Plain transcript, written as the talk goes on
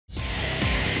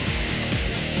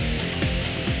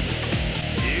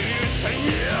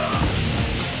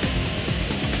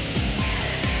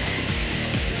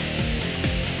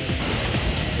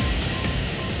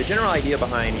general idea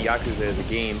behind Yakuza as a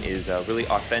game is a really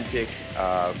authentic,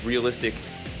 realistic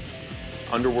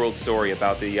underworld story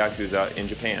about the Yakuza in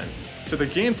Japan. So the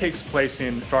game takes place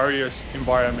in various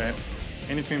environments,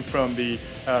 anything from the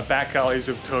back alleys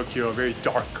of Tokyo, very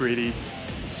dark, gritty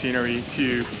scenery,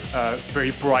 to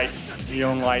very bright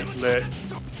neon light lit,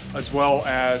 as well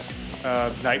as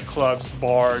nightclubs,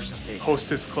 bars,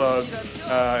 hostess club,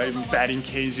 even batting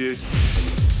cages.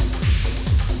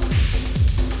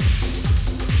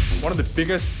 One of the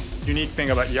biggest unique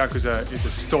thing about Yakuza is the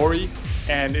story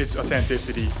and its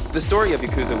authenticity. The story of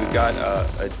Yakuza, we've got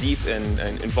a deep and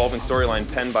involving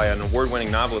storyline penned by an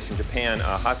award-winning novelist in Japan,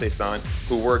 Hase-san,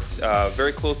 who worked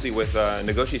very closely with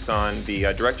Nagoshi-san,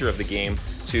 the director of the game,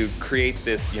 to create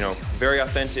this, very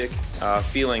authentic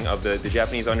feeling of the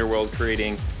Japanese underworld,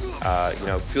 creating,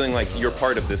 feeling like you're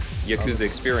part of this Yakuza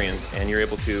experience, and you're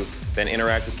able to then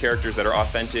interact with characters that are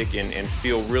authentic and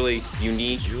feel really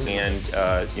unique and,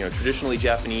 traditionally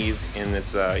Japanese in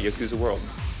this Yakuza world.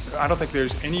 I don't think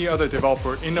there's any other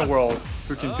developer in the world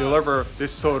who can deliver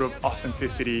this sort of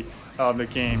authenticity of the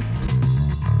game.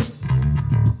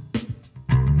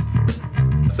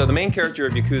 So the main character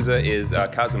of Yakuza is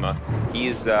Kazuma.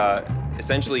 He's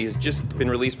essentially he's just been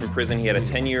released from prison. He had a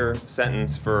 10-year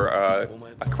sentence for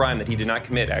a crime that he did not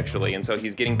commit, actually, and so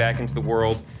he's getting back into the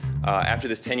world after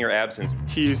this 10-year absence.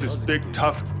 He's this big,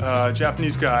 tough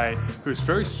Japanese guy who's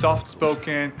very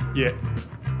soft-spoken, yet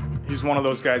he's one of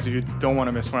those guys who you don't want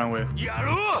to mess around with.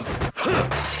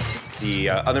 The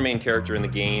other main character in the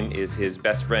game is his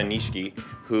best friend Nishiki,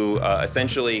 who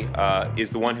essentially is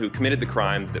the one who committed the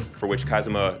crime for which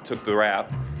Kazuma took the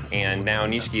rap. And now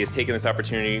Nishiki has taken this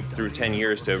opportunity through 10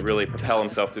 years to really propel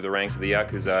himself through the ranks of the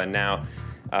Yakuza. And now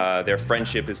their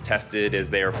friendship is tested as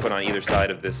they are put on either side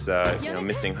of this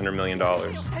missing $100 million.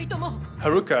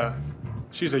 Haruka,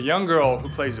 she's a young girl who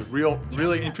plays a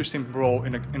really interesting role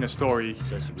in a story.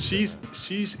 She's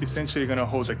essentially going to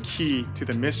hold the key to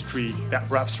the mystery that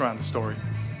wraps around the story.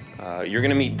 You're going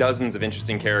to meet dozens of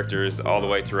interesting characters all the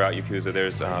way throughout Yakuza.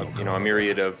 There's a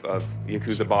myriad of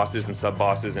Yakuza bosses and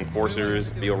sub-bosses,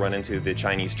 enforcers. You'll run into the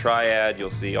Chinese triad.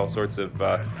 You'll see all sorts of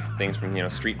things from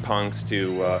street punks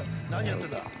to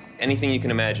anything you can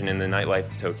imagine in the nightlife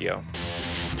of Tokyo.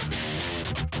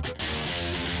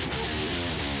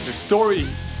 The story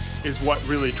is what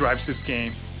really drives this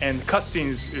game, and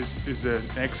cutscenes is an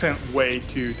excellent way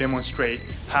to demonstrate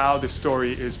how the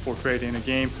story is portrayed in a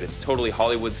game. It's totally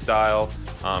Hollywood style,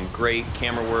 great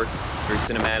camera work, it's very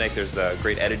cinematic, there's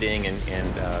great editing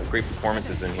and great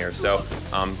performances in here. So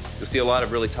you'll see a lot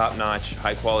of really top-notch,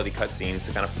 high-quality cutscenes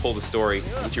to kind of pull the story,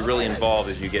 get you really involved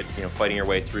as you get fighting your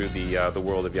way through the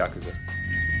world of Yakuza.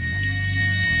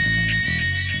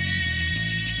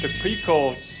 The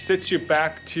prequel sets you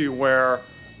back to where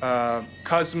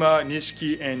Kazuma,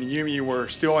 Nishiki, and Yumi were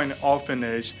still in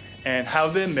orphanage, and how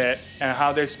they met and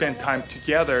how they spent time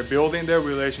together building their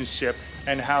relationship,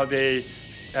 and how they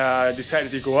decided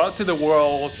to go out to the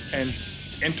world and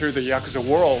enter the Yakuza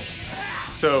world.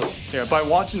 So by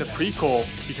watching the prequel,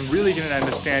 you can really get an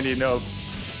understanding of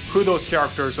who those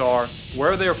characters are,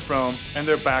 where they're from, and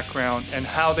their background, and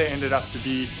how they ended up to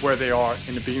be where they are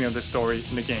in the beginning of the story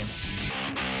in the game.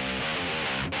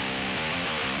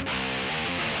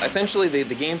 Essentially,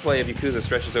 the gameplay of Yakuza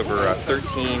stretches over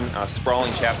 13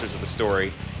 sprawling chapters of the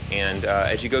story, and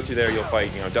as you go through there, you'll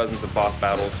fight dozens of boss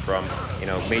battles, from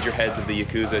major heads of the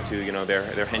Yakuza to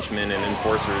their henchmen and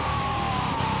enforcers.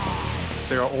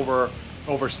 There are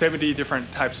over 70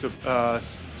 different types of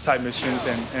side missions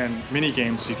and mini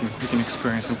games you can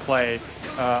experience and play,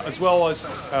 as well as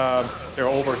there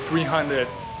are over 300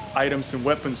 items and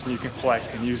weapons you can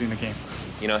collect and use in the game.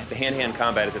 The hand-to-hand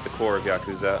combat is at the core of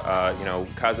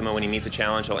Yakuza. Kazuma, when he meets a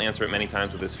challenge, he'll answer it many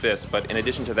times with his fists. But in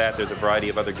addition to that, there's a variety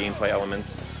of other gameplay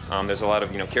elements. There's a lot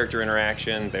of character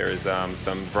interaction. There's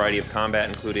some variety of combat,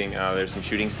 including there's some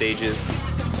shooting stages.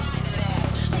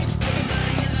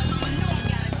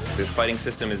 The fighting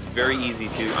system is very easy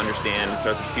to understand. It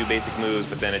starts with a few basic moves,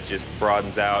 but then it just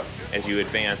broadens out as you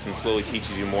advance and slowly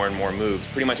teaches you more and more moves.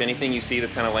 Pretty much anything you see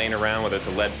that's kind of laying around, whether it's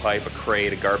a lead pipe, a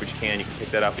crate, a garbage can, you can pick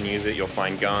that up and use it. You'll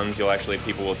find guns.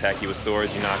 People will attack you with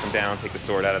swords. You knock them down, take the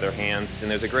sword out of their hands. And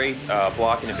there's a great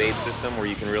block and evade system where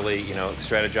you can really,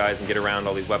 strategize and get around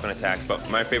all these weapon attacks. But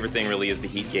my favorite thing really is the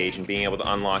heat gauge and being able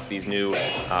to unlock these new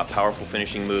powerful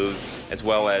finishing moves, as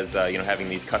well as having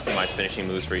these customized finishing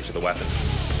moves for each of the weapons.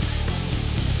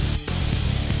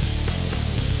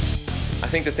 I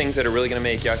think the things that are really going to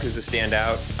make Yakuza stand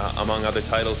out among other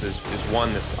titles is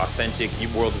one, this authentic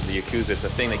world of the Yakuza. It's a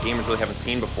thing that gamers really haven't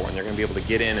seen before, and they're going to be able to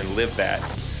get in and live that.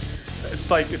 it's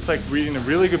like reading a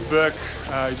really good book.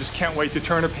 You just can't wait to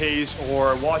turn a page,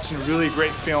 or watching a really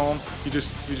great film. You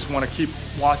just want to keep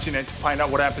watching it to find out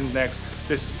what happens next.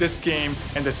 This game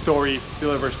and the story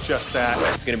delivers just that.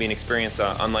 It's going to be an experience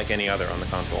unlike any other on the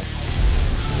console.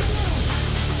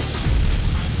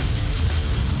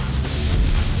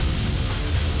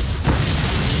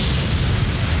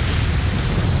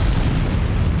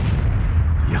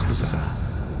 Yakuza.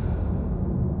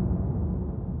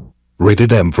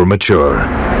 Rated M for mature.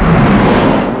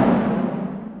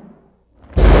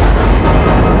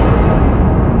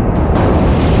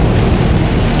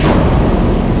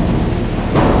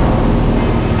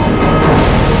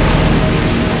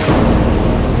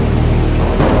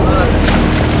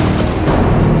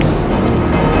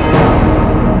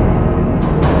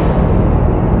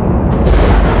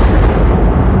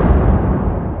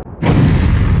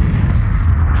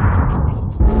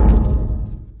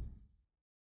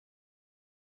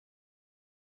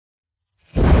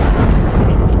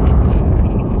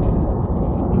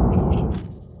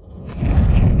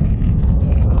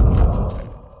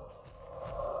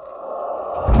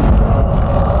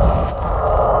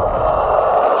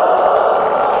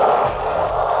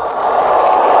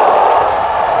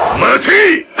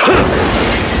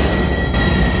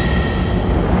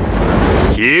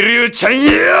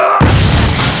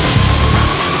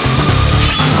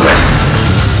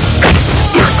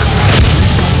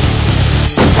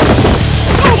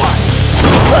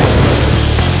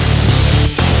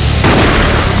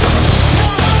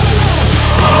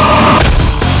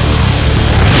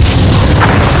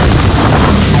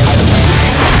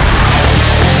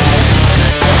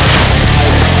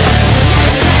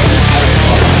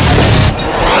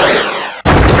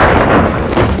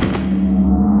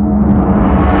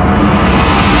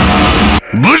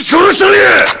 Bush!